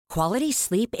Quality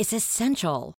sleep is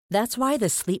essential. That's why the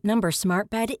Sleep Number Smart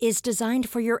Bed is designed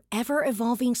for your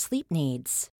ever-evolving sleep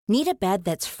needs. Need a bed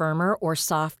that's firmer or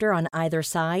softer on either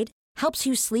side? Helps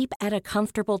you sleep at a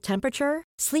comfortable temperature?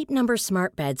 Sleep Number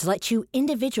Smart Beds let you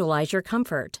individualize your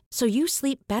comfort, so you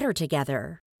sleep better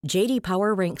together. J.D.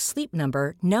 Power ranks Sleep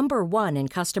Number number 1 in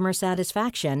customer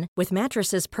satisfaction with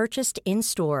mattresses purchased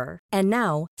in-store. And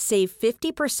now, save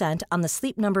 50% on the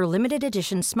Sleep Number Limited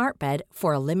Edition Smart Bed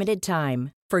for a limited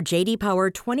time. For J.D. Power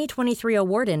 2023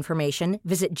 award information,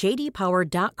 visit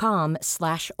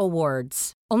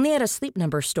jdpower.com/awards. Only at a Sleep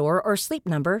Number store or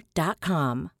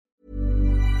sleepnumber.com.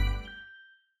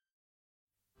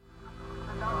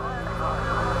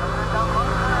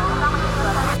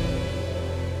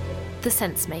 The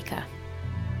Sensemaker.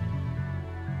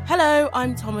 Hello,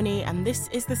 I'm Tomini, and this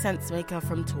is The Sensemaker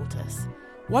from Tortoise.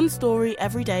 One story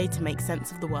every day to make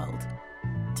sense of the world.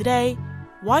 Today,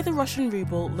 why the Russian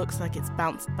ruble looks like it's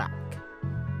bounced back.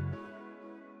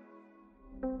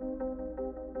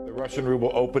 The Russian ruble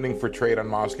opening for trade on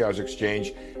Moscow's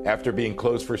exchange after being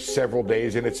closed for several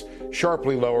days, and it's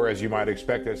sharply lower, as you might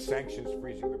expect, as sanctions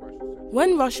freezing the Russian.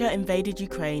 When Russia invaded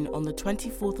Ukraine on the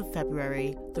 24th of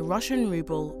February, the Russian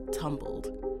ruble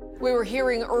tumbled. We were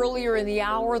hearing earlier in the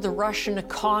hour the Russian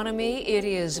economy. It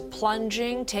is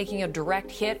plunging, taking a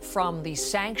direct hit from the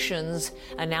sanctions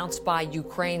announced by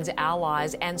Ukraine's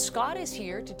allies. And Scott is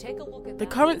here to take a look at The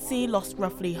currency lost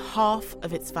roughly half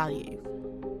of its value.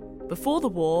 Before the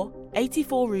war,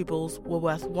 84 rubles were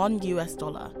worth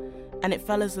 $1, and it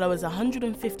fell as low as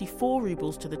 154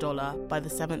 rubles to the dollar by the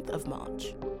 7th of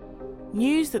March.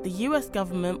 News that the US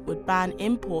government would ban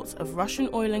imports of Russian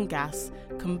oil and gas,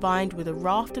 combined with a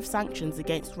raft of sanctions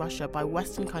against Russia by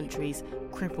Western countries,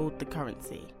 crippled the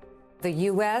currency. The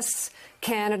U.S.,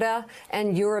 Canada,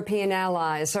 and European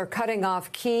allies are cutting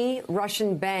off key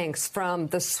Russian banks from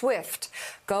the SWIFT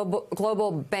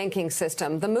global banking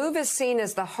system. The move is seen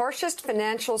as the harshest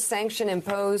financial sanction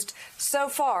imposed so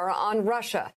far on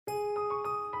Russia.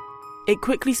 It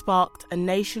quickly sparked a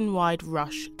nationwide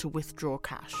rush to withdraw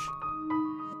cash.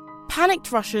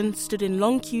 Panicked Russians stood in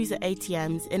long queues at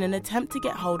ATMs in an attempt to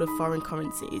get hold of foreign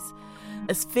currencies,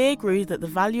 as fear grew that the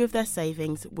value of their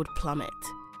savings would plummet.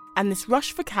 And this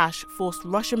rush for cash forced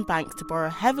Russian banks to borrow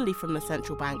heavily from the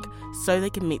central bank so they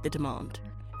could meet the demand.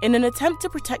 In an attempt to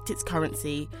protect its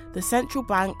currency, the central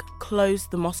bank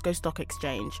closed the Moscow Stock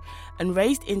Exchange and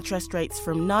raised interest rates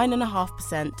from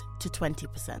 9.5% to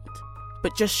 20%.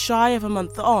 But just shy of a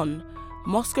month on,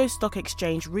 Moscow Stock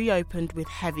Exchange reopened with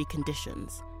heavy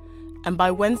conditions. And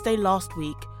by Wednesday last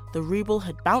week, the ruble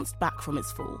had bounced back from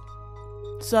its fall.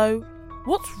 So,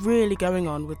 what's really going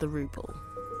on with the ruble?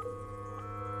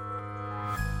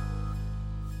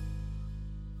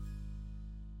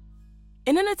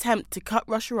 In an attempt to cut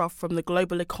Russia off from the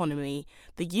global economy,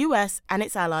 the US and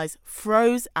its allies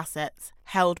froze assets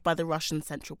held by the Russian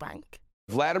central bank.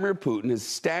 Vladimir Putin has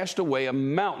stashed away a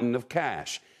mountain of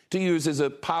cash to use as a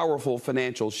powerful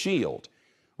financial shield.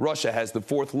 Russia has the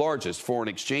fourth largest foreign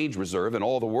exchange reserve in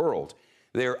all the world.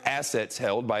 They're assets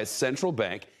held by a central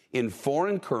bank in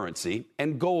foreign currency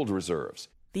and gold reserves.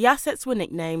 The assets were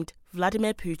nicknamed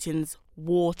Vladimir Putin's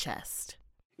war chest.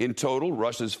 In total,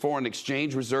 Russia's foreign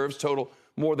exchange reserves total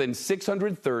more than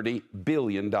 $630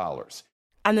 billion.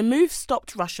 And the move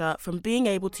stopped Russia from being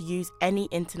able to use any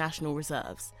international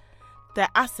reserves. Their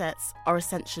assets are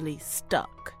essentially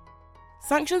stuck.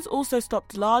 Sanctions also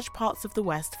stopped large parts of the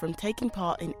West from taking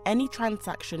part in any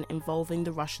transaction involving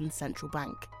the Russian central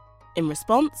bank. In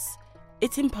response,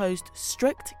 it imposed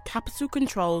strict capital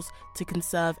controls to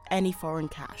conserve any foreign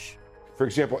cash. For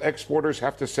example, exporters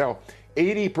have to sell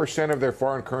 80% of their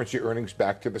foreign currency earnings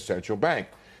back to the central bank.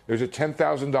 There's a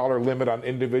 $10,000 limit on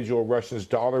individual Russians'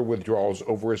 dollar withdrawals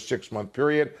over a 6-month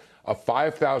period, a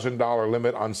 $5,000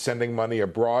 limit on sending money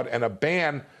abroad, and a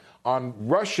ban on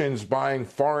Russians buying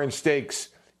foreign stakes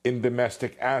in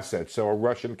domestic assets. So a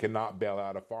Russian cannot bail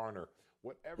out a foreigner.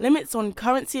 Limits on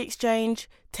currency exchange,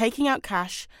 taking out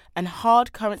cash, and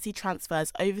hard currency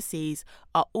transfers overseas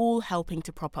are all helping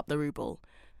to prop up the ruble.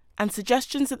 And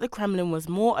suggestions that the Kremlin was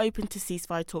more open to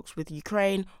ceasefire talks with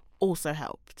Ukraine also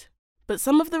helped. But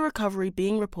some of the recovery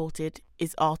being reported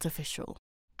is artificial.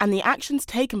 And the actions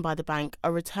taken by the bank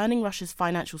are returning Russia's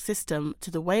financial system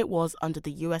to the way it was under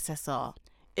the USSR.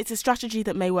 It's a strategy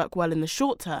that may work well in the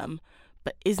short term,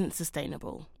 but isn't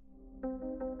sustainable.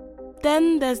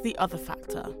 Then there's the other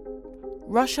factor.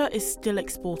 Russia is still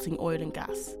exporting oil and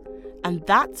gas, and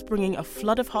that's bringing a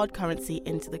flood of hard currency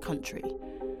into the country.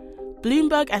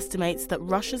 Bloomberg estimates that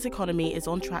Russia's economy is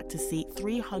on track to see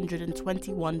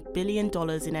 $321 billion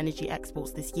in energy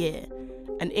exports this year,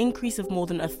 an increase of more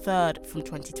than a third from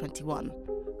 2021.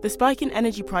 The spike in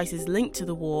energy prices linked to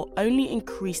the war only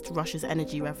increased Russia's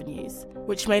energy revenues,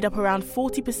 which made up around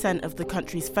 40% of the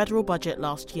country's federal budget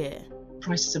last year.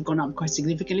 Prices have gone up quite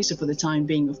significantly. So for the time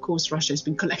being, of course, Russia has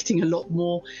been collecting a lot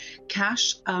more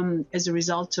cash as a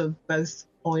result of both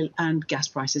oil and gas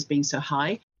prices being so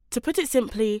high. To put it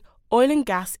simply, oil and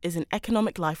gas is an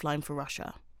economic lifeline for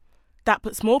Russia. That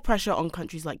puts more pressure on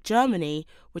countries like Germany,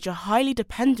 which are highly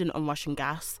dependent on Russian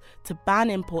gas, to ban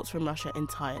imports from Russia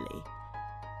entirely.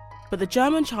 But the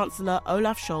German Chancellor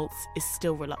Olaf Scholz is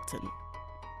still reluctant.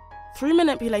 Through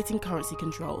manipulating currency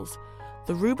controls,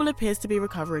 the ruble appears to be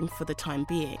recovering for the time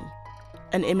being,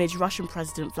 an image Russian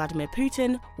President Vladimir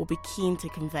Putin will be keen to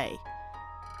convey.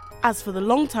 As for the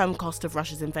long-term cost of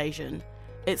Russia's invasion,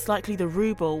 it's likely the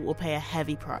ruble will pay a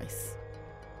heavy price.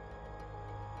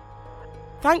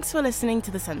 Thanks for listening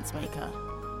to The Sensemaker.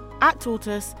 At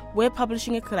Tortoise, we're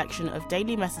publishing a collection of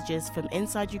daily messages from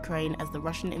inside Ukraine as the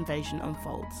Russian invasion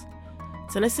unfolds.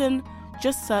 To listen,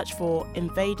 just search for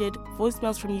Invaded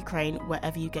Voicemails from Ukraine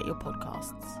wherever you get your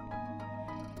podcasts.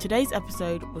 Today's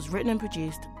episode was written and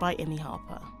produced by Imi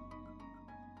Harper.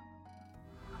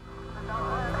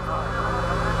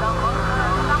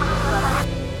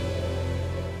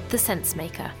 The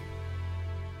Sensemaker.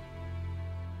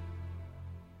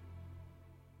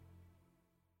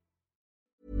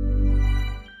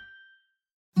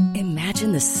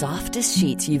 Imagine the softest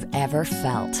sheets you've ever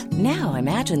felt. Now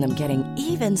imagine them getting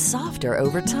even softer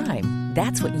over time.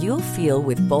 That's what you'll feel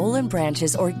with Boll &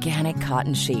 Branch's organic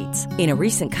cotton sheets. In a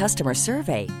recent customer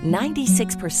survey,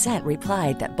 96%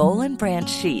 replied that Boll & Branch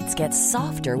sheets get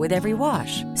softer with every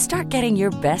wash. Start getting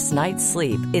your best night's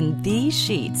sleep in these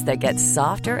sheets that get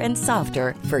softer and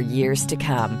softer for years to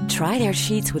come. Try their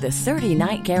sheets with a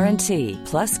 30-night guarantee.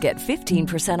 Plus, get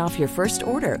 15% off your first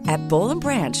order at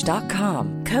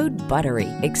bollandbranch.com. Code BUTTERY.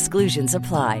 Exclusions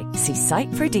apply. See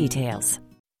site for details.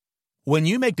 When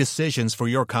you make decisions for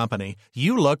your company,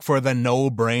 you look for the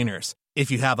no-brainers.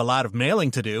 If you have a lot of mailing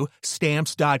to do,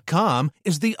 Stamps.com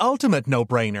is the ultimate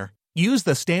no-brainer. Use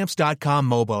the Stamps.com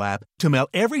mobile app to mail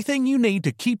everything you need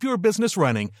to keep your business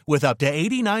running with up to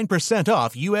 89%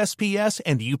 off USPS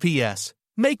and UPS.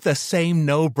 Make the same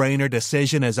no-brainer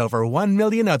decision as over 1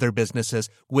 million other businesses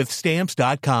with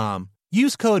Stamps.com.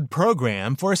 Use code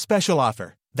PROGRAM for a special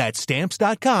offer. That's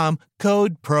Stamps.com,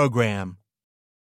 code PROGRAM.